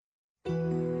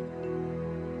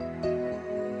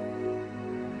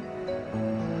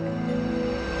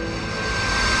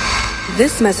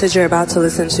This message you're about to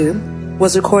listen to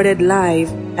was recorded live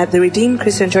at the Redeemed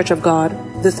Christian Church of God,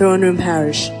 the Throne Room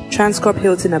Parish, Transcorp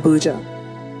Hilton, Abuja.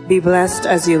 Be blessed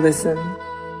as you listen.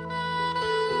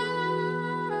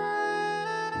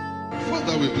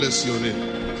 Father, we bless your name.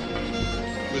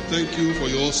 We thank you for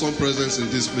your awesome presence in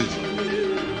this place.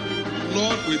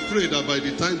 Lord, we pray that by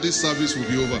the time this service will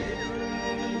be over,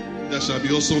 there shall be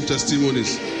awesome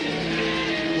testimonies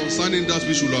concerning that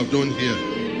which we will have done here.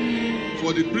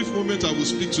 For the brief moment I will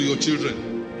speak to your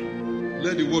children,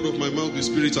 let the word of my mouth be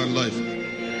spirit and life.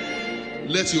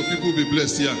 Let your people be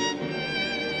blessed here,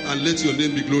 and let your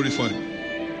name be glorified.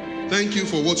 Thank you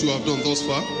for what you have done thus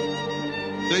far.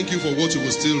 Thank you for what you will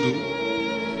still do.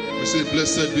 We say,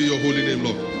 blessed be your holy name,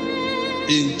 Lord.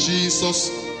 In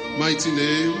Jesus' mighty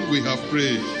name we have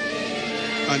prayed.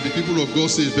 And the people of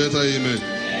God say better amen.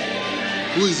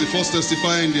 Who is the first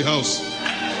testifier in the house?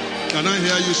 Can I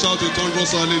hear you shout a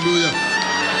thunderous hallelujah?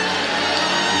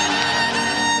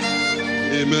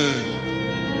 Amen.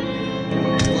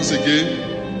 Once again,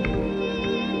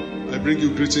 I bring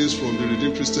you greetings from the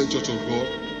Redeemed Christian Church of God,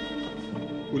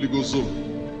 Holy Ghost Zone.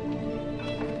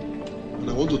 And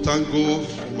I want to thank God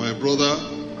for my brother,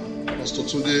 Pastor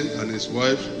Tunde, and his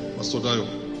wife, Pastor Dayo,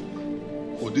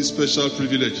 for this special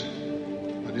privilege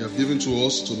that they have given to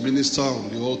us to minister on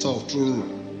the altar of Throne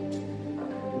Room.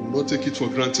 We will not take it for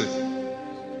granted.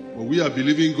 But we are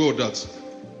believing God that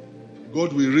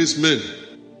God will raise men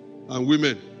and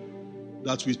women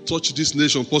that will touch this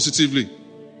nation positively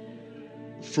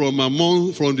from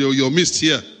your midst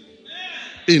here,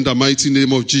 in the mighty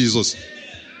name of Jesus.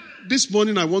 This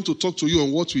morning I want to talk to you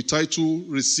on what we title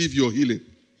Receive Your Healing.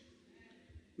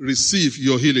 Receive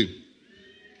your healing.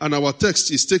 And our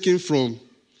text is taken from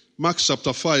Mark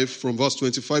chapter 5 from verse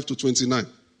 25 to 29.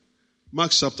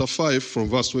 Mark chapter 5 from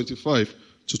verse 25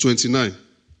 to 29.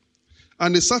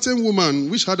 And a certain woman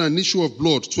which had an issue of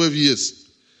blood 12 years,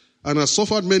 and had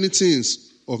suffered many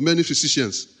things of many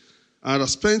physicians, and had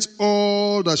spent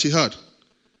all that she had,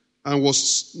 and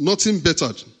was nothing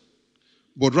bettered,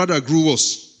 but rather grew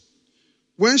worse.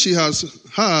 When she has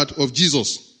heard of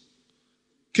Jesus,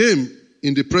 came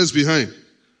in the press behind,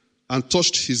 and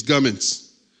touched his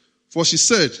garments. For she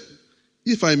said,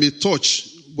 if I may touch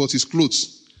but his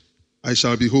clothes, I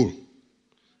shall be whole.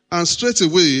 And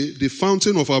straightway the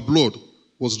fountain of her blood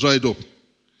was dried up,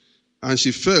 and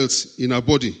she felt in her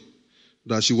body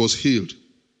that she was healed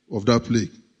of that plague.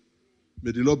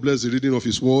 May the Lord bless the reading of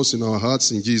his words in our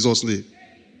hearts in Jesus' name.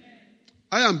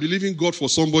 I am believing God for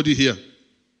somebody here,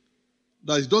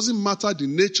 that it doesn't matter the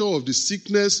nature of the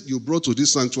sickness you brought to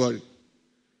this sanctuary,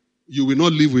 you will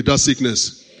not live with that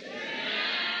sickness.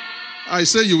 I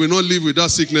say you will not live with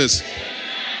that sickness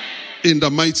in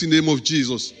the mighty name of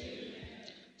Jesus.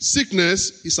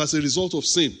 Sickness is as a result of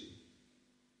sin.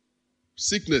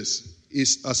 Sickness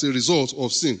is as a result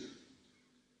of sin.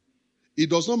 It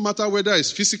does not matter whether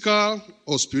it's physical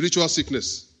or spiritual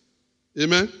sickness.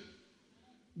 Amen?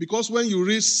 Because when you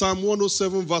read Psalm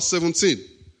 107 verse 17,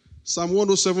 Psalm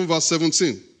 107 verse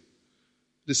 17,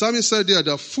 the psalmist said there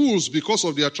that fools because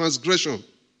of their transgression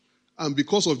and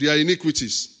because of their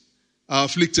iniquities are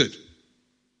afflicted.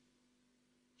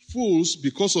 Fools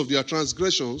because of their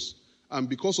transgressions and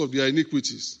because of their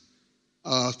iniquities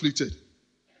are afflicted.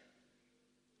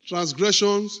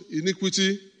 Transgressions,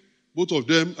 iniquity, both of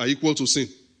them are equal to sin.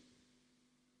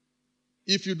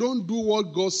 If you don't do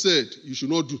what God said you should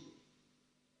not do,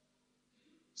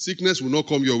 sickness will not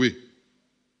come your way.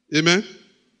 Amen?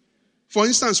 For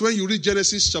instance, when you read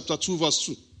Genesis chapter 2 verse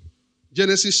 2,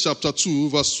 Genesis chapter 2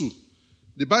 verse 2,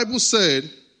 the Bible said,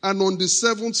 and on the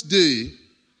seventh day,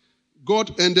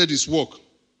 God ended his work,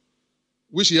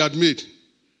 which he had made,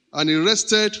 and he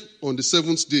rested on the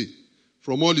seventh day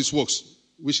from all his works,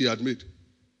 which he had made.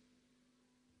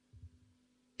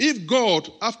 If God,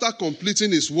 after completing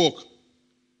his work,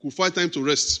 could find time to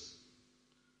rest,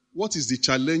 what is the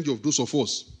challenge of those of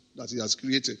us that he has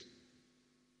created?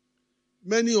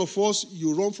 Many of us,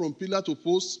 you run from pillar to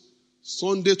post,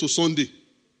 Sunday to Sunday.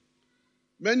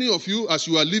 Many of you, as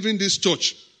you are leaving this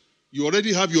church, you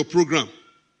already have your program.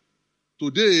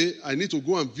 Today, I need to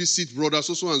go and visit brother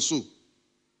so and so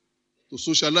to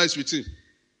socialize with him.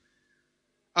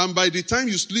 And by the time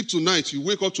you sleep tonight, you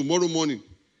wake up tomorrow morning,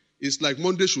 it's like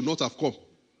Monday should not have come.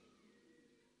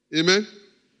 Amen?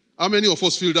 How many of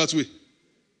us feel that way?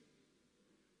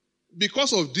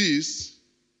 Because of this,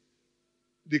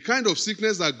 the kind of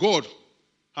sickness that God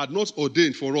had not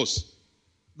ordained for us,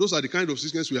 those are the kind of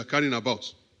sickness we are carrying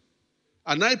about.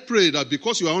 And I pray that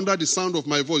because you are under the sound of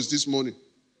my voice this morning,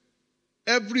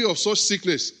 every of such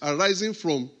sickness arising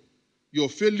from your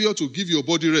failure to give your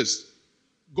body rest,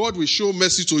 God will show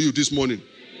mercy to you this morning.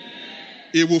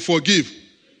 He will forgive.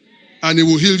 And he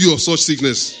will heal you of such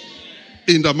sickness.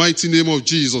 In the mighty name of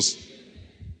Jesus.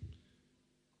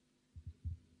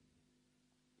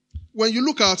 When you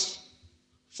look at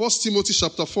 1 Timothy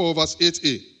chapter 4 verse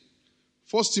 8a.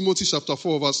 1 Timothy chapter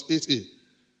 4 verse 8a.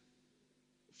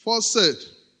 First said,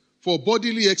 for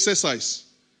bodily exercise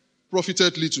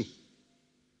profited little.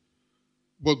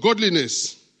 But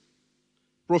godliness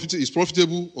is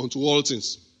profitable unto all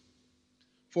things.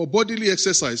 For bodily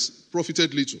exercise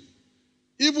profited little.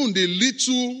 Even the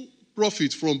little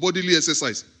profit from bodily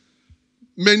exercise,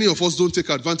 many of us don't take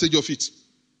advantage of it.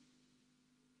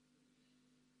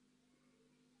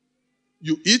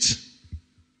 You eat,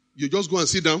 you just go and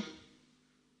sit down,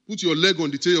 put your leg on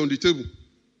the table,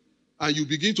 and you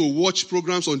begin to watch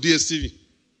programs on DSTV.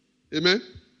 Amen?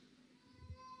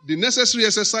 The necessary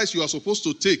exercise you are supposed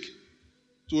to take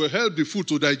to help the food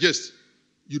to digest,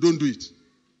 you don't do it.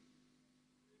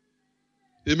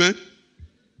 Amen?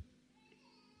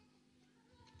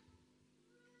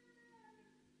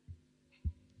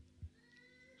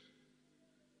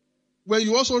 When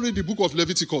you also read the book of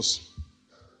Leviticus,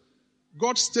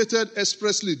 God stated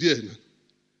expressly there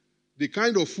the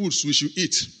kind of foods we should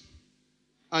eat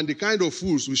and the kind of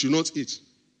foods we should not eat.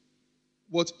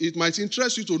 But it might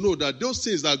interest you to know that those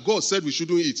things that God said we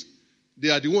shouldn't eat, they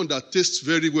are the ones that taste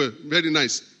very well, very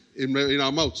nice in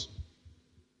our mouth.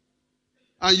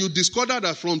 And you discover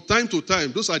that from time to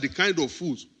time, those are the kind of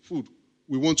food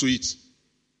we want to eat.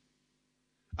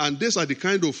 And these are the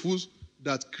kind of foods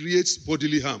that creates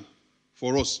bodily harm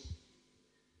for us.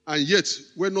 And yet,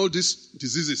 when all these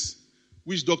diseases,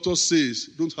 which doctors say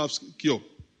don't have cure,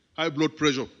 high blood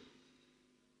pressure,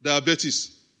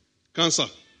 diabetes, cancer,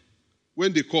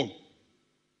 when they come,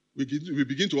 we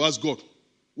begin to ask God,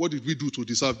 what did we do to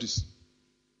deserve this?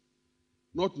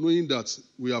 Not knowing that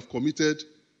we have committed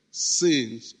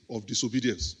sins of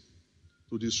disobedience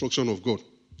to the instruction of God.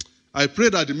 I pray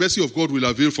that the mercy of God will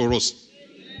avail for us.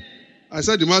 Amen. I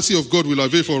said the mercy of God will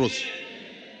avail for us.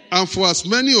 And for as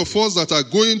many of us that are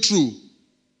going through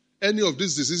any of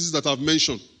these diseases that I've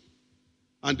mentioned,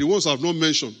 and the ones I've not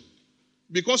mentioned,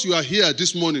 because you are here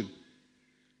this morning,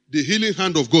 the healing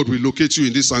hand of God will locate you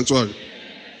in this sanctuary.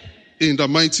 In the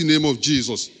mighty name of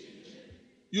Jesus.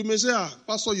 You may say,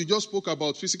 Pastor, you just spoke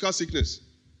about physical sickness.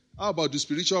 How about the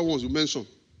spiritual ones you mentioned?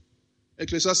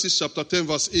 Ecclesiastes chapter 10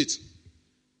 verse 8.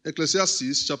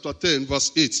 Ecclesiastes chapter 10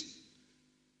 verse 8.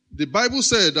 The Bible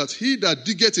said that he that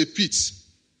diggeth a pit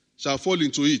shall fall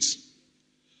into it.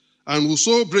 And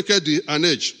whoso breaketh an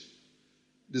edge,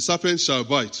 the serpent shall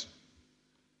bite.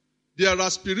 There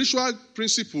are spiritual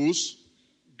principles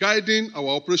guiding our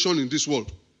operation in this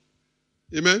world.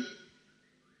 Amen?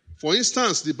 For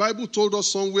instance, the Bible told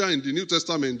us somewhere in the New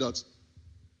Testament that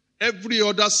every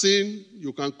other sin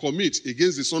you can commit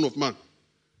against the Son of Man,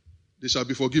 they shall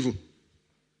be forgiven.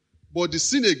 But the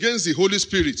sin against the Holy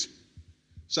Spirit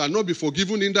shall not be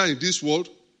forgiven either in this world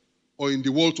or in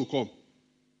the world to come.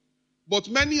 But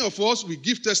many of us, we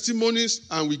give testimonies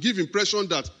and we give impression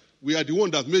that we are the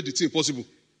one that made the thing possible,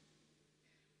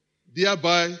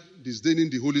 thereby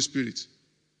disdaining the Holy Spirit.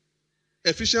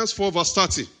 Ephesians 4 verse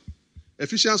 30.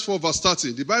 Ephesians 4 verse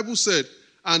 30. The Bible said,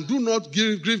 and do not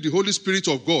grieve the Holy Spirit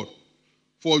of God,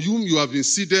 for whom you have been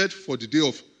sealed for the day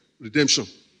of redemption.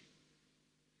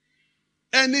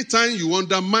 Anytime you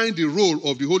undermine the role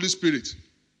of the Holy Spirit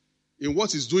in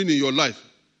what he's doing in your life,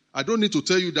 I don't need to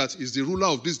tell you that he's the ruler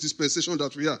of this dispensation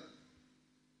that we are.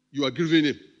 You are grieving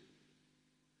him.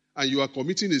 And you are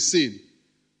committing a sin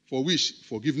for which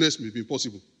forgiveness may be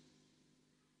impossible.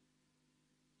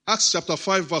 Acts chapter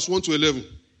 5 verse 1 to 11.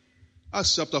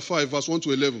 Acts chapter 5 verse 1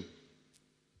 to 11.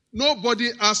 Nobody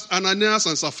asked Ananias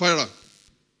and Sapphira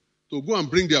to go and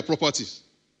bring their properties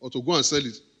or to go and sell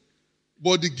it.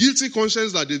 But the guilty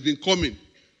conscience that they've been coming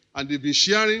and they've been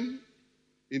sharing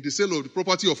in the sale of the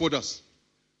property of others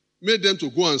made them to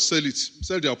go and sell it,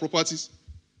 sell their properties.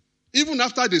 Even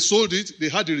after they sold it, they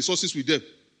had the resources with them.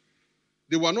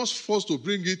 They were not forced to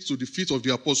bring it to the feet of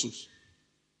the apostles.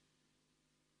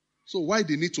 So why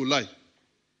they need to lie?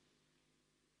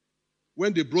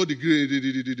 When they brought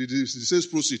the sales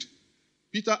proceed,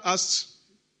 Peter asked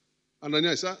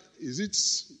Ananias, is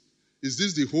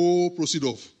this the whole proceed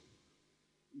of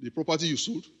the property you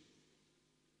sold?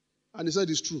 And he said,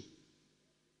 it's true.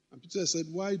 And Peter said,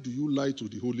 why do you lie to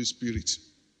the Holy Spirit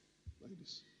like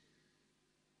this?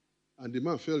 And the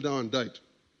man fell down and died.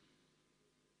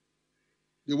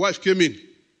 The wife came in,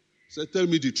 said, tell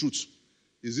me the truth.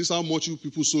 Is this how much you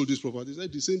people sold this property? He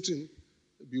said, the same thing.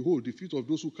 Behold, the feet of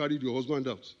those who carried your husband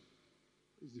out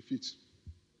is the feet.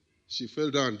 She fell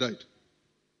down and died.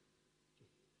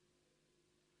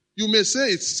 You may say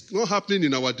it's not happening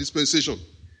in our dispensation,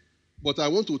 but I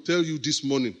want to tell you this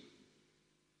morning,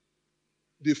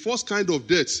 the first kind of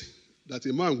death that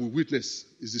a man will witness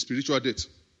is the spiritual death.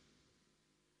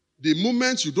 The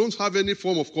moment you don't have any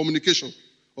form of communication,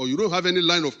 or you don't have any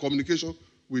line of communication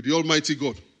with the Almighty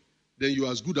God, then you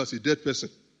are as good as a dead person,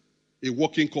 a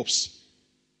walking corpse.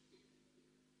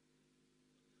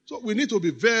 So we need to be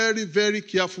very, very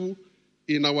careful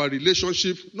in our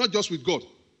relationship, not just with God,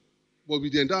 but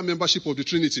with the entire membership of the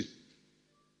Trinity.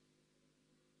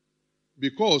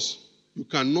 Because you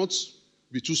cannot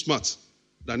be too smart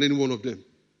than any one of them.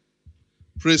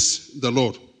 Praise the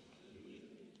Lord.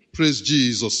 Praise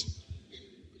Jesus.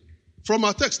 From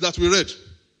our text that we read,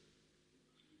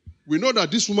 we know that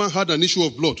this woman had an issue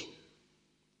of blood.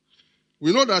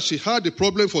 We know that she had a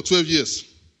problem for 12 years.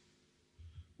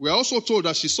 We are also told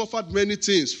that she suffered many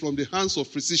things from the hands of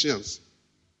physicians.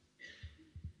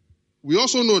 We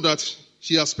also know that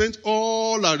she has spent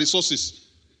all her resources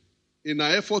in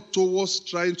her effort towards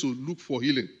trying to look for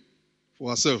healing for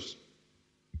herself.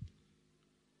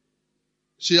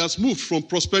 She has moved from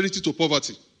prosperity to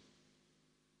poverty.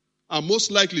 And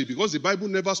most likely, because the Bible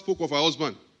never spoke of her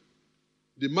husband,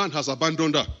 the man has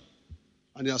abandoned her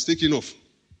and he has taken off.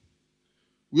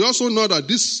 We also know that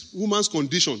this woman's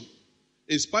condition,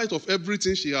 in spite of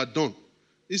everything she had done,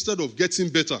 instead of getting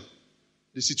better,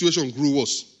 the situation grew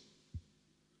worse.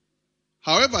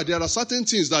 However, there are certain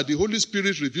things that the Holy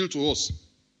Spirit revealed to us.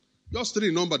 Just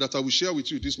 3 numbers that I will share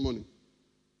with you this morning.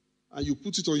 And you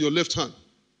put it on your left hand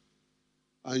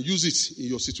and use it in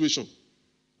your situation.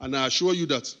 And I assure you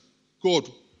that God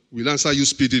will answer you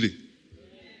speedily.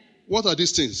 What are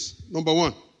these things? Number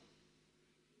 1,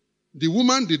 the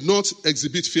woman did not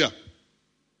exhibit fear.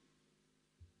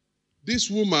 This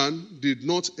woman did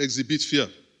not exhibit fear.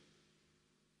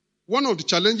 One of the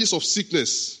challenges of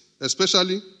sickness,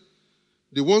 especially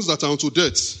the ones that are unto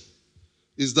death,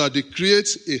 is that they create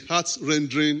a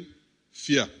heart-rendering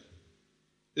fear.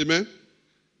 Amen?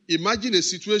 Imagine a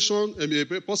situation,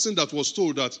 a person that was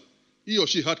told that he or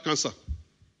she had cancer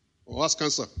or has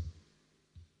cancer.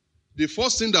 The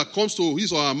first thing that comes to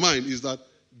his or her mind is that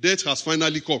death has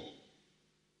finally come.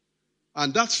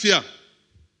 And that fear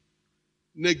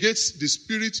negates the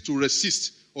spirit to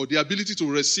resist or the ability to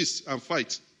resist and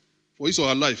fight for his or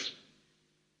her life.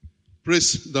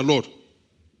 Praise the Lord.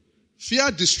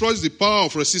 Fear destroys the power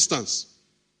of resistance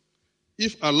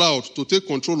if allowed to take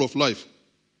control of life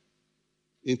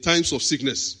in times of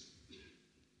sickness.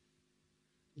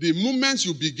 The moment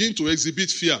you begin to exhibit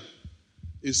fear,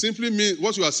 it simply means,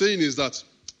 what you are saying is that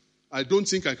I don't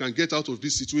think I can get out of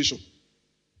this situation.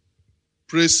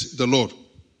 Praise the Lord.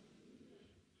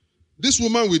 This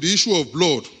woman with the issue of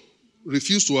blood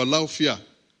refused to allow fear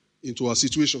into her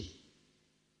situation.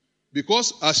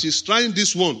 Because as she's trying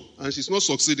this one and she's not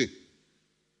succeeding,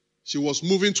 she was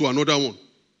moving to another one.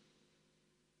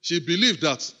 She believed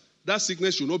that that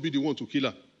sickness should not be the one to kill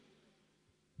her.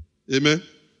 Amen.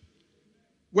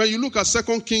 When you look at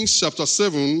 2 Kings chapter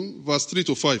 7, verse 3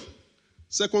 to 5.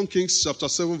 2 Kings chapter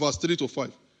 7, verse 3 to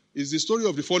 5. Is the story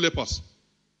of the 4 lepers.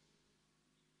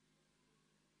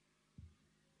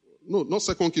 No, not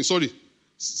 2 Kings, sorry.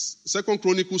 2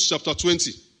 Chronicles chapter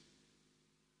 20.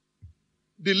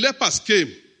 The lepers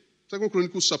came. 2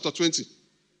 Chronicles chapter 20.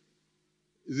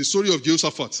 It's the story of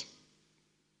Jehoshaphat.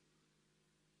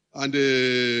 And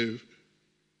the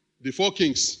 4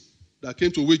 kings that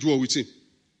came to wage war with him.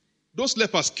 Those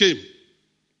lepers came.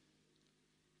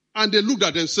 And they looked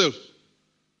at themselves.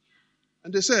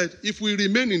 And they said, if we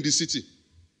remain in the city,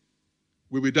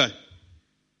 we will die.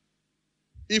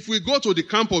 If we go to the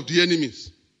camp of the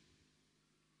enemies,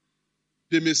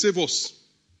 they may save us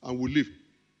and we'll live.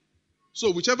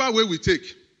 So whichever way we take,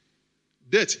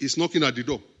 death is knocking at the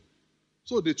door.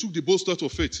 So they took the bold step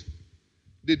of faith.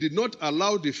 They did not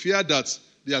allow the fear that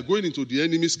they are going into the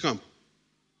enemy's camp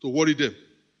to worry them.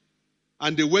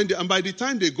 And they went there, and by the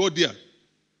time they got there,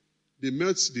 they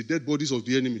met the dead bodies of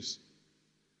the enemies.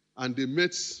 And they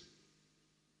met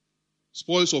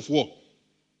spoils of war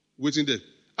waiting there.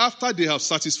 After they have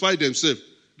satisfied themselves,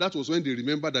 that was when they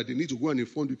remembered that they need to go and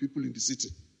inform the people in the city.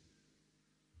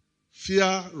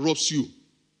 Fear robs you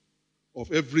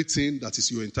of everything that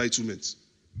is your entitlement.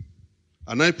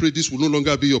 And I pray this will no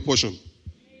longer be your portion.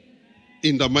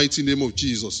 In the mighty name of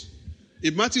Jesus.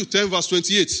 In Matthew 10 verse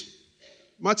 28,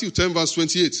 Matthew 10 verse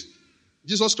 28,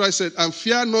 Jesus Christ said, and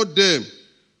fear not them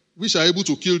which are able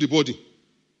to kill the body,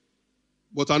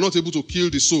 but are not able to kill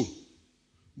the soul.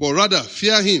 But rather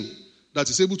fear him that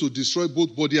is able to destroy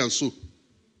both body and soul.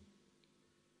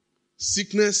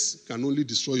 Sickness can only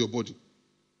destroy your body.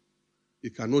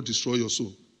 It cannot destroy your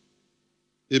soul.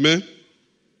 Amen?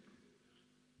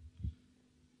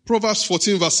 Proverbs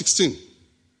 14 verse 16.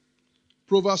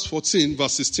 Proverbs 14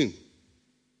 verse 16.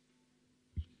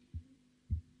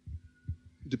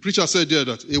 The preacher said there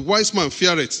that a wise man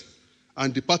feareth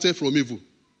and departed from evil.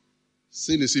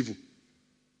 Sin is evil.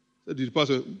 Said the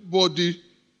departed, but the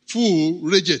fool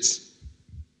rageth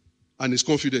and is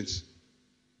confident.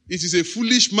 It is a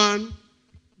foolish man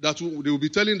that they will be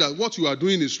telling that what you are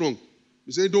doing is wrong.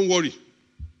 He say, don't worry.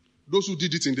 Those who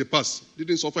did it in the past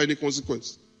didn't suffer any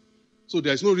consequence. So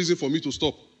there is no reason for me to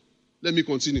stop. Let me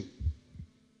continue.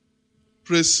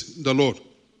 Praise the Lord.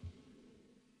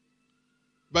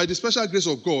 By the special grace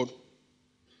of God,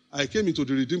 I came into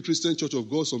the Redeemed Christian Church of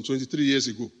God some 23 years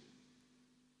ago.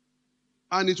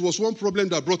 And it was one problem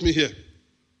that brought me here.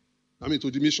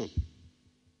 To the mission.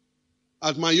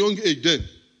 At my young age then,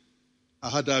 I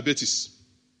had diabetes.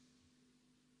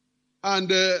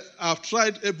 And I've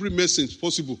tried every medicine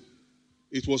possible.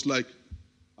 It was like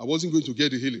I wasn't going to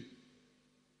get the healing.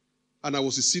 And I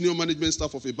was a senior management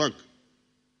staff of a bank.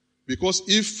 Because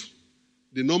if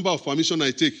the number of permission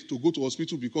I take to go to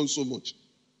hospital becomes so much,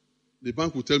 the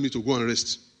bank will tell me to go and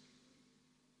rest.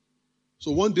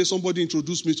 So one day somebody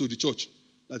introduced me to the church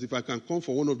that if I can come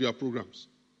for one of their programs,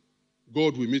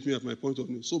 God will meet me at my point of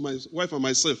need. So my wife and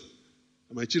myself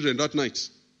and my children that night,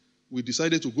 we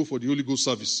decided to go for the Holy Ghost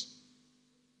service.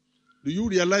 Do you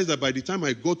realize that by the time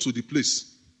I got to the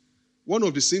place, one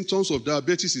of the symptoms of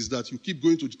diabetes is that you keep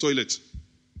going to the toilet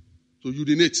to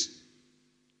urinate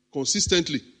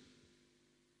consistently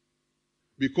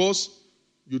because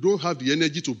you don't have the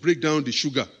energy to break down the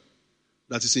sugar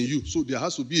that is in you. So there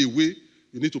has to be a way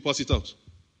you need to pass it out.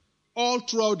 All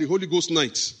throughout the Holy Ghost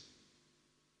night,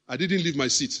 I didn't leave my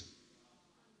seat.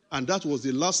 And that was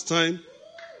the last time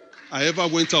I ever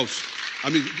went out.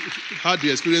 Had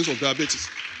the experience of diabetes.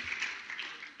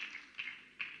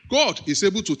 God is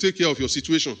able to take care of your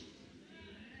situation.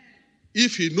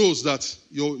 If he knows that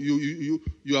you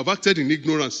have acted in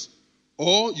ignorance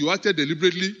or you acted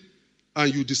deliberately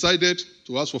and you decided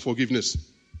to ask for forgiveness.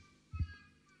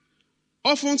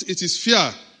 Often it is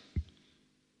fear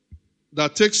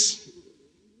that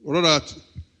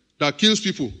that kills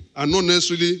people and not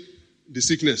necessarily the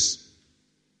sickness.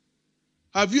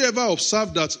 Have you ever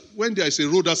observed that when there is a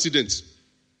road accident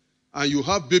and you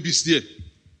have babies there,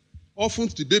 often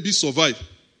the babies survive,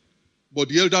 but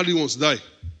the elderly ones die?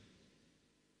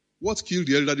 What killed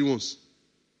the elderly ones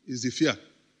is the fear.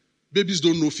 Babies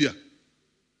don't know fear.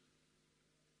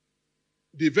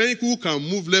 The vehicle can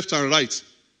move left and right.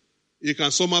 It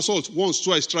can somersault once,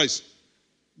 twice, thrice.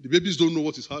 The babies don't know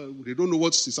what is happening. They don't know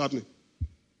what is happening.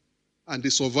 And they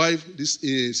survive this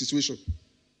situation.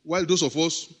 While those of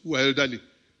us who are elderly,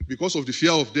 because of the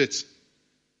fear of death,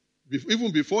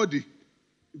 even before the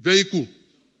vehicle,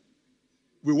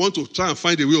 we want to try and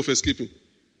find a way of escaping.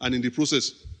 And in the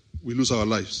process, we lose our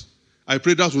lives. I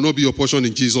pray that will not be your portion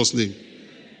in Jesus' name.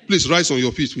 Please rise on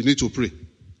your feet. We need to pray.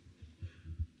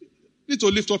 You need to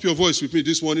lift up your voice with me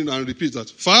this morning and repeat that.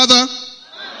 Father,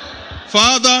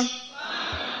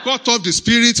 cut off the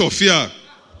spirit of fear.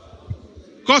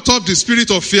 Cut off the spirit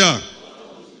of fear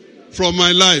from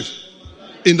my life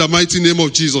in the mighty name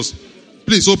of Jesus.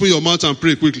 Please open your mouth and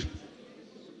pray quickly.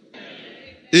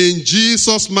 In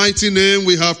Jesus' mighty name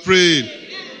we have prayed.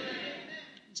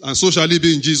 And so shall it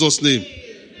be in Jesus' name.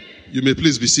 You may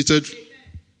please be seated.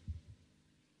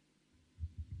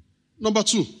 Number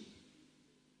 2.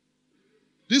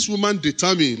 This woman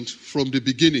determined from the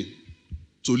beginning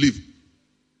to live.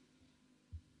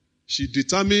 She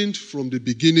determined from the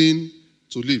beginning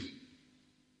to live.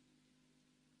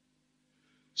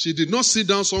 She did not sit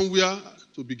down somewhere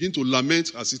to begin to lament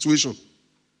her situation.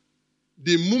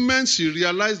 The moment she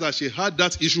realized that she had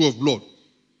that issue of blood,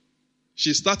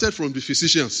 she started from the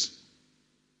physicians.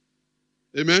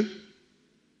 Amen?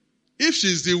 If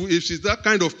she's that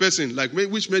kind of person, like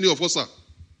which many of us are,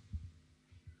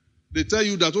 they tell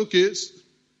you that, okay,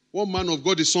 one man of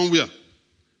God is somewhere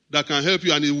that can help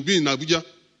you and it will be in Abuja.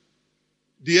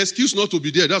 The excuse not to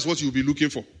be there, that's what you'll be looking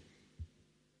for.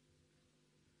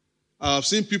 I have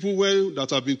seen people that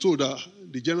have been told that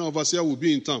the general overseer will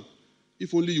be in town.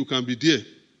 If only you can be there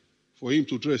for him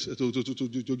to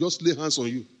just lay hands on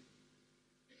you.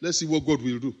 Let's see what God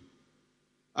will do.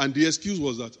 And the excuse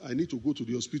was that I need to go to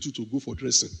the hospital to go for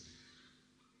dressing.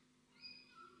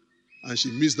 And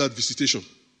she missed that visitation.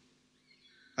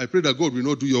 I pray that God will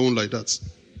not do your own like that.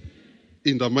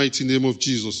 In the mighty name of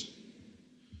Jesus.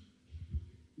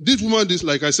 This woman,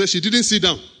 like I said, she didn't sit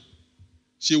down.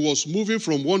 She was moving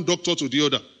from one doctor to the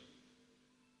other.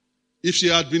 If she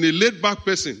had been a laid-back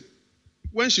person,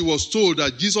 when she was told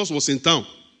that Jesus was in town,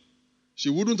 she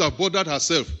wouldn't have bothered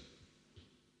herself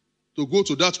to go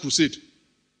to that crusade.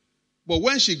 But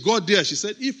when she got there, she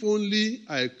said, if only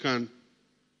I can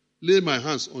lay my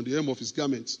hands on the hem of his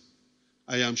garment,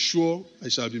 I am sure I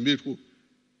shall be made whole.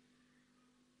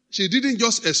 She didn't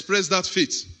just express that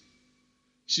faith.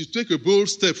 She took a bold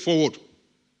step forward.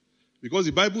 Because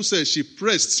the Bible says she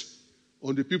pressed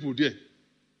on the people there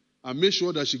and made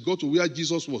sure that she got to where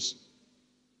Jesus was.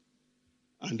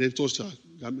 And then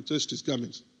touched his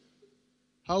garment.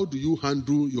 How do you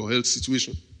handle your health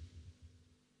situation?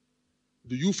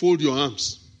 Do you fold your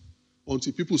arms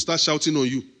until people start shouting on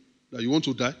you that you want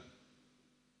to die?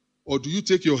 Or do you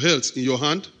take your health in your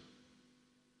hand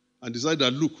and decide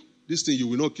that, look, this thing, you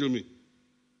will not kill me.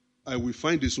 I will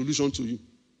find a solution to you.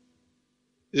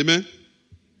 Amen?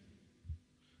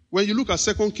 When you look at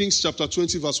 2 Kings chapter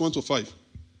 20, verse 1 to 5,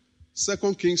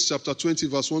 2 Kings chapter 20,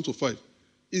 verse 1 to 5,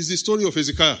 is the story of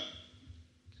Hezekiah.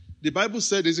 The Bible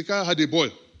said Hezekiah had a boy,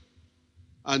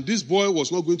 and this boy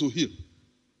was not going to heal.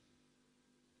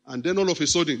 And then all of a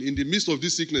sudden, in the midst of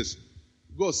this sickness,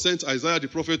 God sent Isaiah the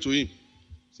prophet to him. He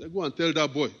said, go and tell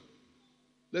that boy,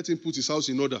 let him put his house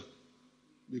in order,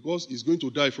 because he's going to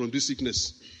die from this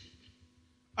sickness.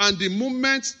 And the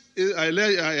moment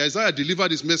Isaiah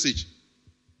delivered his message,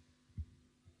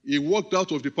 he walked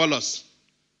out of the palace,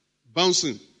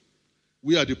 bouncing.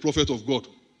 We are the prophet of God.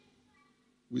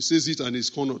 We says it and he's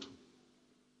cornered.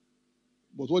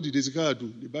 But what did Hezekiah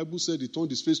do? The Bible said he turned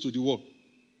his face to the wall.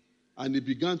 And he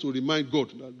began to remind God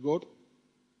that, God,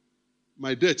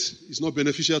 my death is not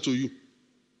beneficial to you.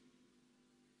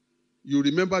 You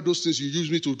remember those things you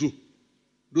used me to do.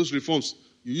 Those reforms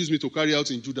you used me to carry out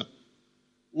in Judah.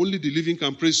 Only the living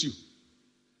can praise you.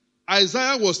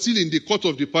 Isaiah was still in the court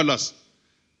of the palace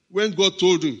when God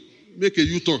told him, make a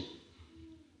U-turn.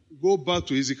 Go back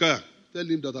to Hezekiah. Tell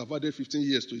him that I've added 15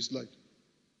 years to his life.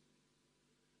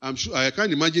 I'm sure, I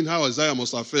can't imagine how Isaiah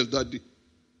must have felt that day.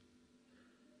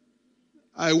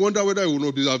 I wonder whether he would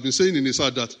not have been saying in his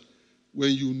heart that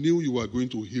when you knew you were going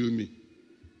to heal me,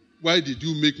 why did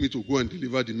you make me to go and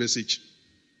deliver the message?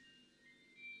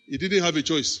 He didn't have a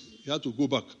choice. He had to go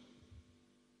back.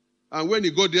 And when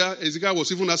he got there, Hezekiah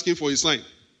was even asking for a sign.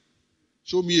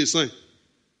 Show me a sign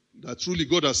that truly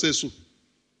God has said so.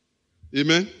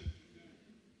 Amen?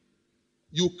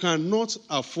 You cannot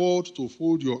afford to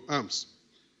fold your arms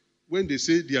when they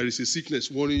say there is a sickness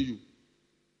worrying you.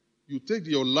 You take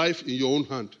your life in your own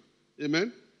hand.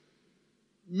 Amen?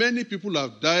 Many people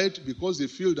have died because they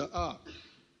feel that,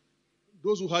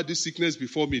 those who had this sickness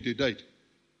before me, they died.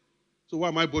 So why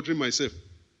am I bothering myself?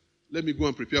 Let me go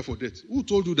and prepare for death. Who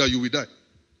told you that you will die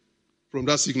from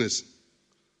that sickness?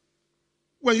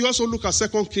 When you also look at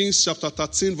 2 Kings chapter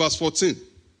 13, verse 14.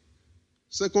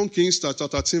 2 Kings chapter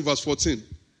 13, verse 14.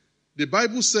 The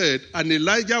Bible said, and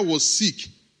Elijah was sick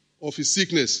of his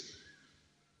sickness,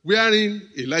 wherein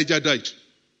Elijah died.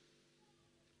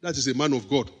 That is a man of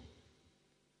God.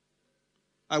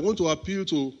 I want to appeal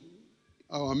to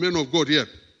our men of God here.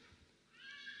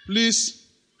 Please,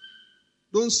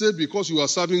 don't say because you are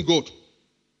serving God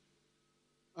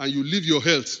and you leave your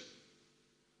health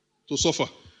to suffer.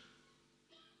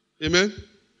 Amen?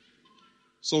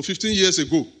 Some 15 years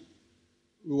ago,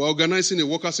 we were organizing a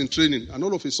workers in training, and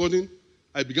all of a sudden,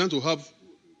 I began to have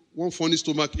one funny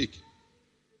stomach ache.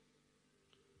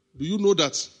 Do you know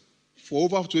that for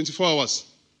over 24 hours,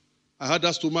 I had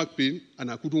that stomach pain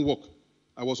and I couldn't walk.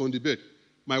 I was on the bed.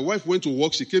 My wife went to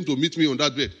work. She came to meet me on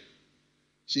that bed.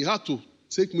 She had to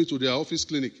take me to their office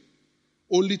clinic,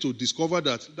 only to discover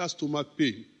that that stomach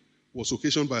pain was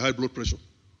occasioned by high blood pressure.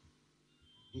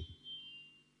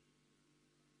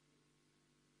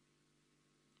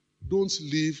 Don't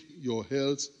leave your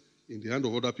health in the hand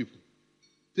of other people.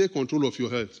 Take control of your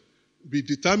health. Be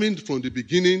determined from the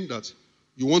beginning that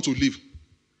you want to live.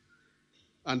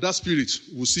 And that spirit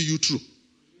will see you through.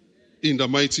 In the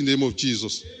mighty name of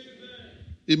Jesus.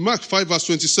 In Mark 5 verse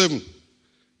 27,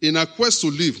 in her quest to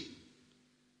live,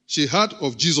 she heard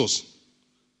of Jesus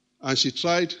and she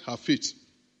tried her faith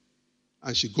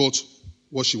and she got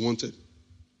what she wanted.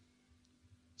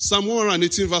 Psalm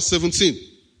 118 verse 17.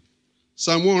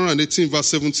 Psalm 118 verse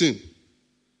 17.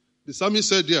 The psalmist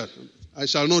said there, I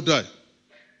shall not die,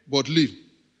 but live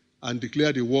and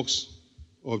declare the works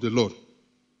of the Lord.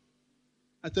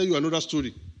 I tell you another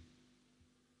story.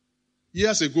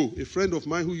 Years ago, a friend of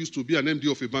mine who used to be an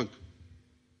MD of a bank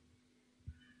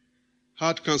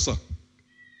had cancer.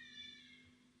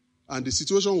 And the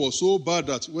situation was so bad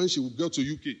that when she would go to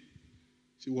UK,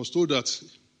 she was told that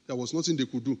there was nothing they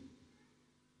could do.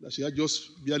 That she had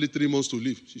just barely 3 months to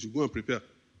live. She should go and prepare.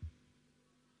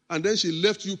 And then she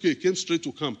left UK, came straight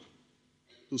to camp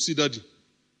to see Daddy.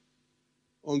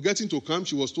 On getting to camp,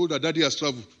 she was told that Daddy has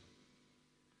traveled.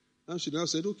 And she now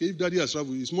said, okay, if daddy has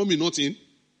traveled, is mommy not in?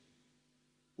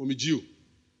 Mommy Gio.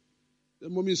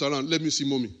 Then mommy is around. Let me see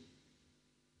mommy.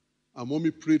 And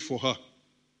mommy prayed for her.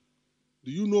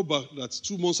 Do you know that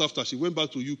 2 months after she went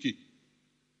back to UK,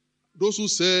 those who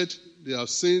said they have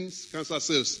seen cancer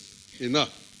cells in her,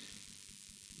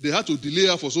 they had to delay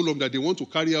her for so long that they want to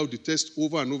carry out the test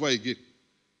over and over again,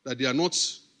 that they are not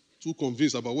too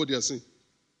convinced about what they are seeing.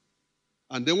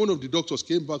 And then one of the doctors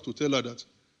came back to tell her that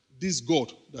this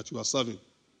God that you are serving,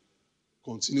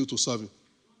 continue to serve him.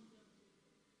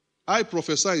 I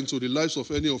prophesy into the lives of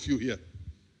any of you here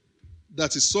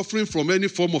that is suffering from any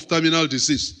form of terminal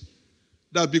disease,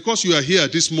 that because you are here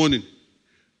this morning,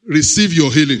 receive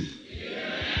your healing.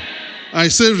 Amen. I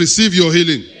say receive your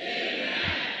healing. Amen.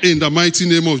 In the mighty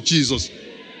name of Jesus.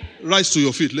 Amen. Rise to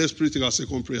your feet. Let's pray to our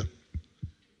second prayer.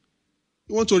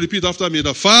 You want to repeat after me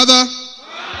that Father,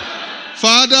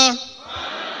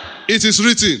 it is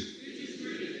written,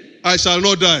 I shall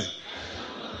not die.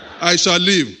 I shall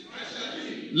live.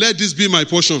 Let this be my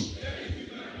portion.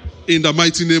 In the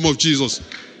mighty name of Jesus.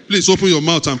 Please open your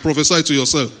mouth and prophesy to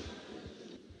yourself.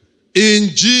 In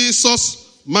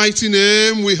Jesus' mighty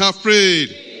name we have prayed.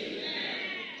 Amen.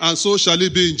 And so shall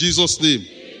it be in Jesus' name.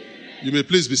 Amen. You may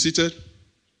please be seated.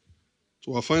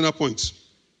 To our final point.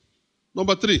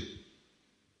 Number 3.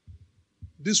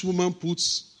 This woman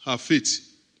puts her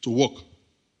faith to work.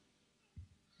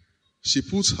 She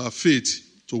puts her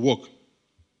faith to work.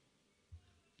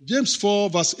 James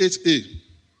 4 verse 8a.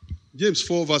 James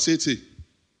 4 verse 8a.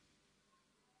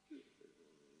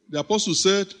 The apostle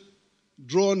said,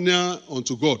 draw near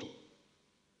unto God,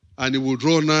 and he will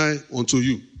draw nigh unto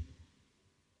you.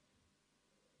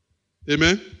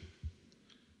 Amen?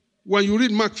 When you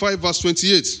read Mark 5 verse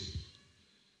 28,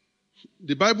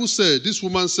 the Bible said, this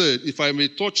woman said, if I may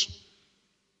touch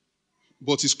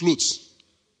but his clothes,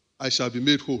 I shall be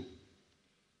made whole.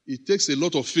 It takes a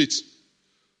lot of faith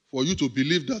for you to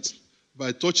believe that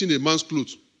by touching a man's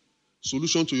clothes,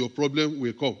 solution to your problem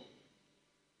will come.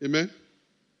 Amen?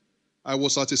 I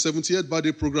was at a 78th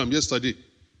birthday program yesterday,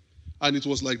 and it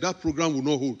was like that program will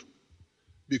not hold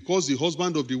because the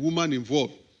husband of the woman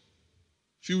involved,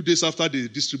 few days after they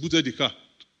distributed the car,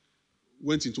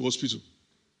 went into hospital.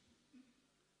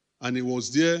 And he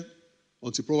was there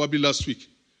until probably last week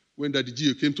when Daddy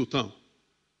Gio came to town,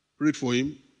 prayed for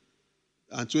him,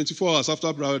 and 24 hours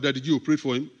after Daddy Gio prayed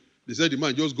for him, they said the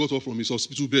man just got off from his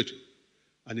hospital bed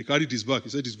and he carried his bag. He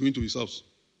said he's going to his house.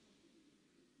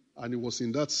 And he was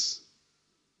in that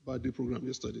birthday program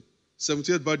yesterday.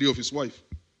 70th birthday of his wife.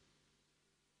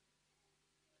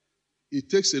 It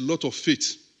takes a lot of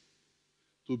faith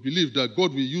to believe that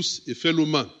God will use a fellow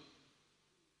man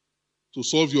to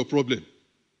solve your problem.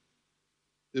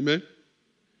 Amen?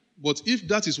 But if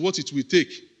that is what it will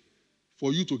take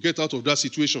for you to get out of that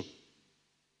situation,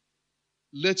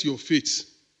 let your faith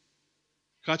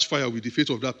catch fire with the faith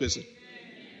of that person.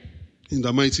 In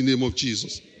the mighty name of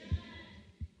Jesus.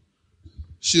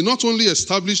 She not only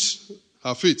established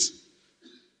her faith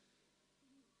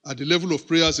at the level of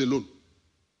prayers alone,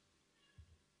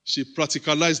 she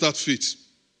practicalized that faith.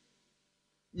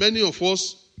 Many of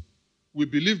us, we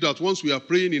believe that once we are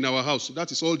praying in our house,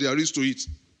 that is all there is to it.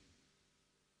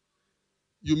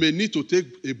 You may need to take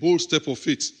a bold step of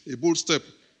faith, a bold step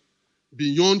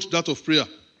beyond that of prayer.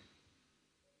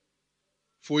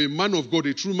 For a man of God,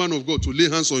 a true man of God, to lay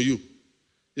hands on you.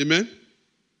 Amen?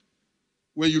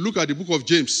 When you look at the book of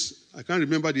James, I can't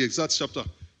remember the exact chapter.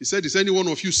 He said, is any one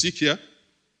of you sick here?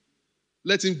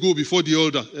 Let him go before the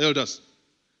elders.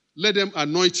 Let them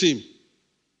anoint him.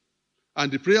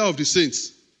 And the prayer of the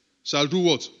saints shall do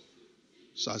what?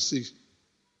 Shall save.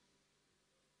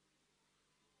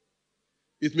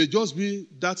 It may just be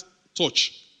that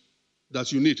touch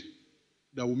that you need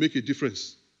that will make a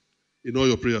difference in all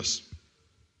your prayers.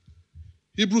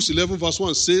 Hebrews 11 verse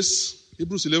 1 says,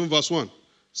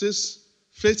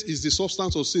 faith is the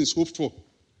substance of things hoped for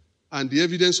and the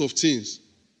evidence of things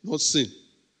not seen.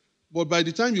 But by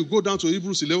the time you go down to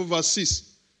Hebrews 11 verse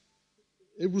 6,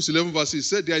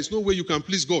 said there is no way you can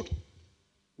please God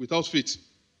without faith.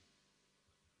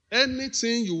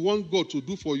 Anything you want God to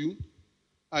do for you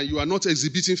and you are not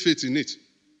exhibiting faith in it,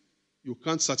 you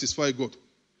can't satisfy God.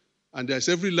 And there is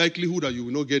every likelihood that you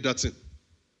will not get that thing.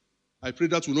 I pray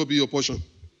that will not be your portion.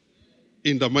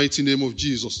 In the mighty name of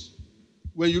Jesus.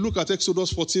 When you look at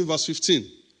Exodus 14 verse 15,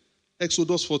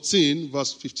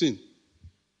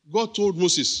 God told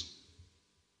Moses,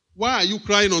 why are you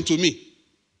crying unto me?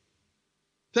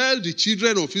 Tell the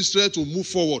children of Israel to move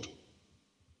forward.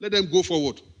 Let them go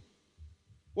forward.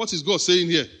 What is God saying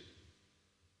here?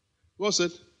 God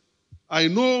said, I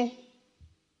know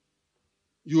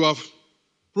you have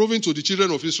proving to the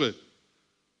children of Israel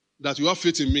that you have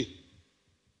faith in me.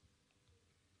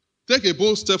 Take a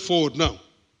bold step forward now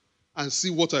and see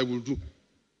what I will do.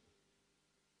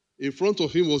 In front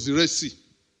of him was the Red Sea.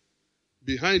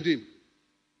 Behind him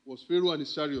was Pharaoh and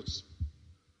his chariots.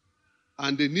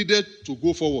 And they needed to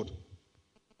go forward.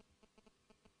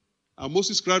 And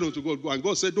Moses cried unto God, and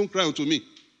God said, don't cry unto me.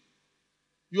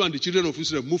 You and the children of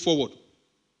Israel move forward.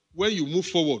 When you move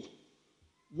forward,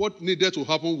 what needed to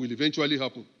happen will eventually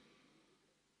happen.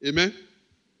 Amen?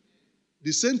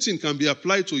 The same thing can be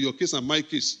applied to your case and my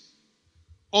case.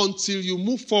 Until you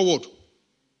move forward,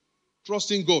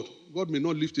 trusting God, God may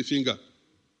not lift a finger.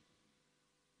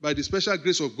 By the special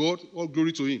grace of God, all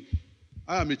glory to him.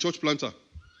 I am a church planter.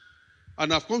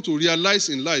 And I've come to realize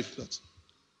in life that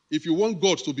if you want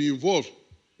God to be involved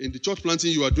in the church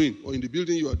planting you are doing or in the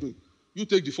building you are doing, you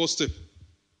take the first step.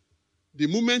 The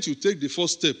moment you take the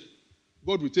first step,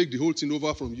 God will take the whole thing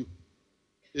over from you.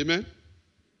 Amen?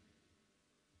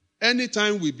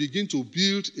 Anytime we begin to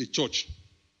build a church,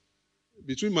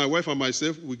 between my wife and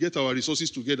myself, we get our resources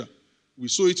together. We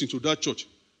sow it into that church.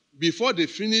 Before they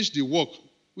finish the work,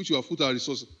 which we have put our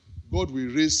resources, God will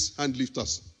raise hand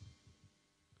lifters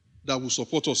that will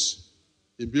support us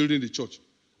in building the church.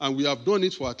 And we have done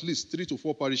it for at least 3 to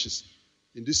 4 parishes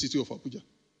in this city of Abuja.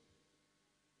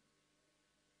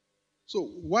 So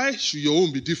why should your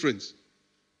own be different?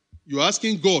 You are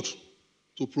asking God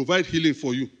to provide healing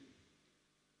for you.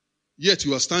 Yet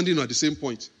you are standing at the same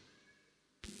point.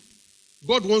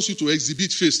 God wants you to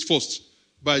exhibit faith first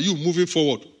by you moving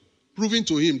forward, proving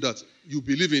to him that you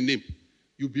believe in him.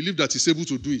 You believe that he's able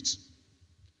to do it.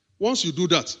 Once you do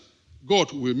that,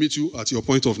 God will meet you at your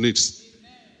point of needs.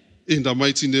 In the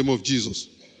mighty name of Jesus.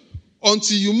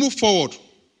 Until you move forward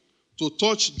to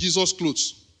touch Jesus'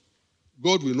 clothes,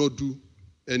 God will not do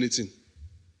anything.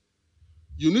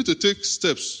 You need to take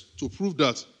steps to prove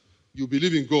that you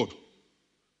believe in God.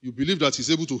 You believe that he's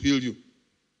able to heal you.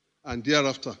 And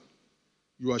thereafter,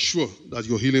 you are sure that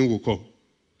your healing will come.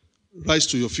 Rise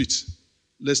to your feet.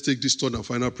 Let's take this third and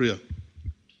final prayer.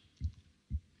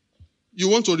 You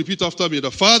want to repeat after me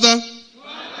that Father,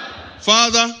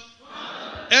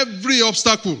 every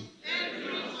obstacle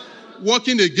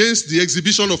working against the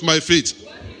exhibition of my faith,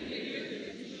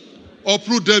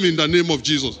 uproot them in the name of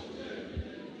Jesus.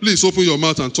 Please open your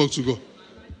mouth and talk to God.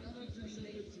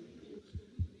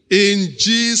 In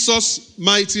Jesus'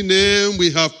 mighty name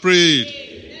we have prayed.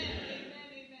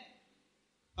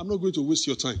 I'm not going to waste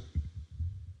your time.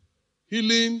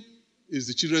 Healing is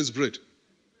the children's bread.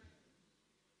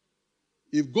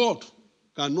 If God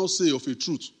cannot say of a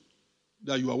truth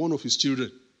that you are one of his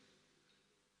children,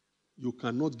 you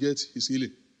cannot get his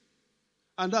healing.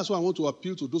 And that's why I want to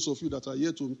appeal to those of you that are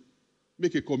here to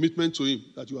make a commitment to him,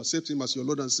 that you accept him as your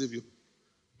Lord and Savior.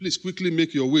 Please quickly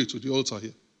make your way to the altar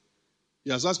here. He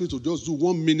has asked me to just do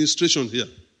one ministration here.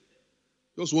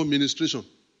 Just one ministration.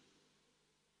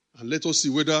 And let us see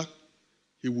whether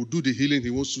he will do the healing he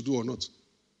wants to do or not.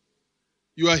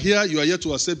 You are here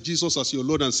to accept Jesus as your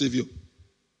Lord and Savior.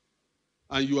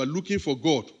 And you are looking for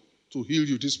God to heal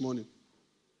you this morning.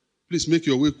 Please make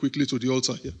your way quickly to the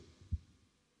altar here.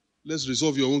 Let's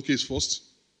resolve your own case first.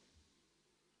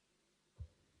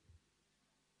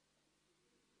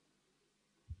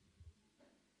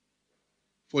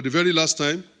 For the very last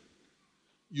time,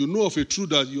 you know of a truth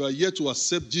that you are yet to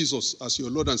accept Jesus as your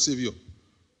Lord and Savior.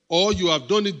 Or you have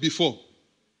done it before.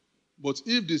 But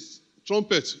if this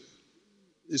trumpet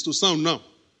is to sound now,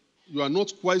 you are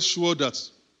not quite sure that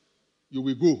you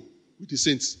will go with the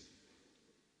saints.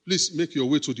 Please make your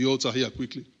way to the altar here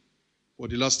quickly for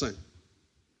the last time.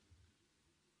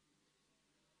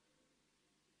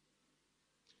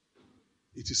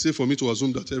 It is safe for me to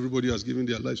assume that everybody has given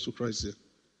their lives to Christ here.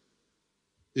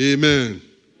 Amen.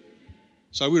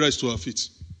 Shall we rise to our feet?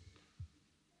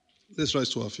 Let's rise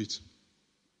to our feet.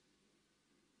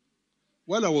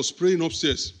 While I was praying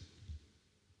upstairs,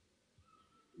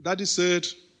 Daddy said,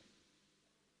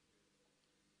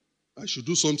 I should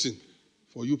do something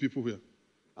for you people here.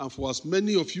 And for as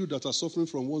many of you that are suffering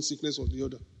from one sickness or the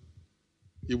other,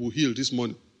 he will heal this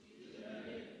morning.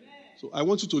 So I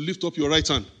want you to lift up your right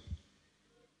hand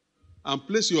and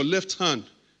place your left hand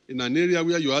in an area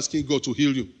where you're asking God to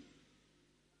heal you.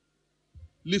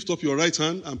 Lift up your right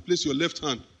hand and place your left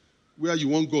hand where you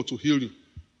want God to heal you.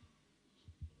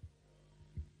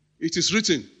 It is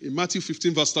written in Matthew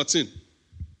 15 verse 13.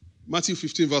 Matthew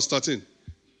 15 verse 13.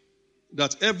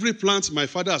 That every plant my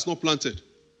Father has not planted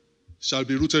shall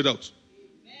be rooted out.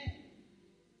 Amen.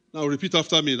 Now repeat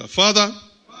after me that Father,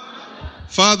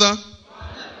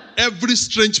 every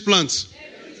strange plant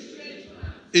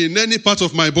in any part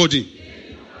of my body,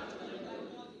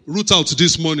 root out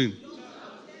this morning.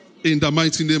 In the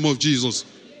mighty name of Jesus.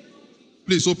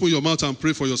 Please open your mouth and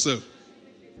pray for yourself.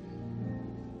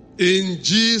 In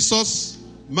Jesus'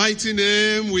 mighty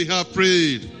name we have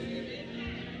prayed.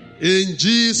 In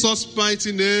Jesus'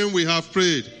 mighty name we have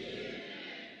prayed.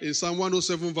 In Psalm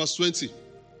 107 verse 20.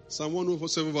 Psalm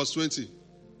 107 verse 20.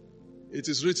 It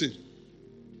is written,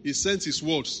 He sent His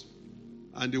words,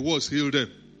 and the words healed them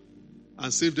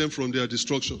and saved them from their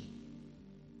destruction.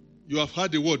 You have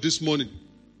heard the word this morning.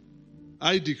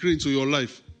 I decree into your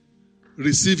life,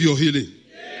 receive your healing.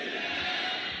 Amen.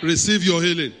 Receive your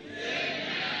healing.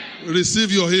 Amen.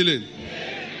 Receive your healing.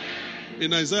 Amen.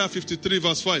 In Isaiah 53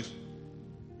 verse 5,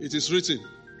 it is written,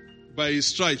 by His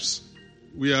stripes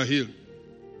we are healed.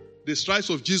 The stripes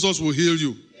of Jesus will heal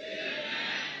you.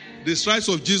 Amen. The stripes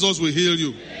of Jesus will heal you.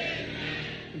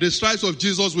 Amen. The stripes of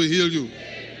Jesus will heal you.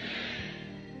 Amen.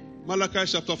 Malachi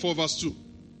chapter 4 verse 2.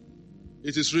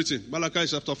 It is written, Malachi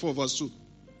chapter 4 verse 2.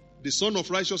 The Son of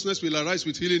Righteousness will arise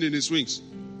with healing in His wings.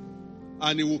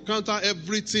 And He will counter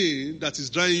everything that is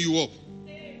drying you up.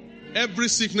 Every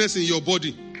sickness in your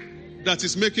body that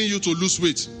is making you to lose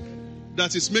weight.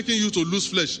 That is making you to lose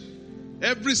flesh.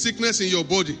 Every sickness in your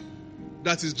body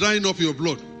that is drying up your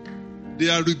blood. They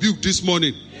are rebuked this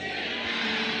morning.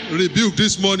 Rebuked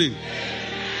this morning.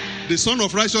 The Son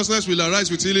of Righteousness will arise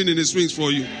with healing in His wings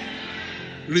for you.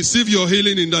 Receive your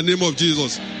healing in the name of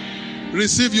Jesus.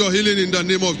 Receive your healing in the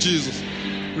name of Jesus.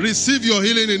 Receive your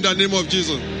healing in the name of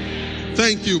Jesus.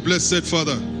 Thank you, blessed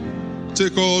Father.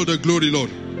 Take all the glory, Lord.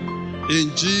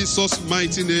 In Jesus'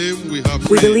 mighty name we have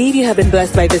prayed. We believe you have been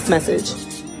blessed by this message.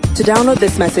 To download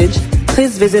this message,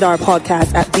 please visit our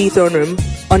podcast at The Throne Room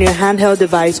on your handheld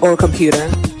device or computer.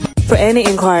 For any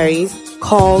inquiries,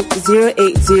 call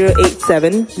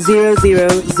 08087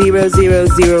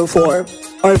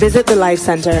 000004 or visit the Life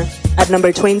Center at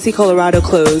number 20 Colorado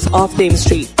Close off Dame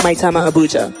Street, Maitama,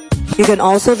 Abuja. You can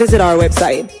also visit our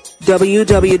website,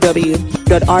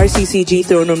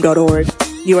 www.rccgthroneroom.org.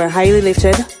 You are highly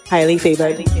lifted, highly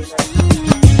favored.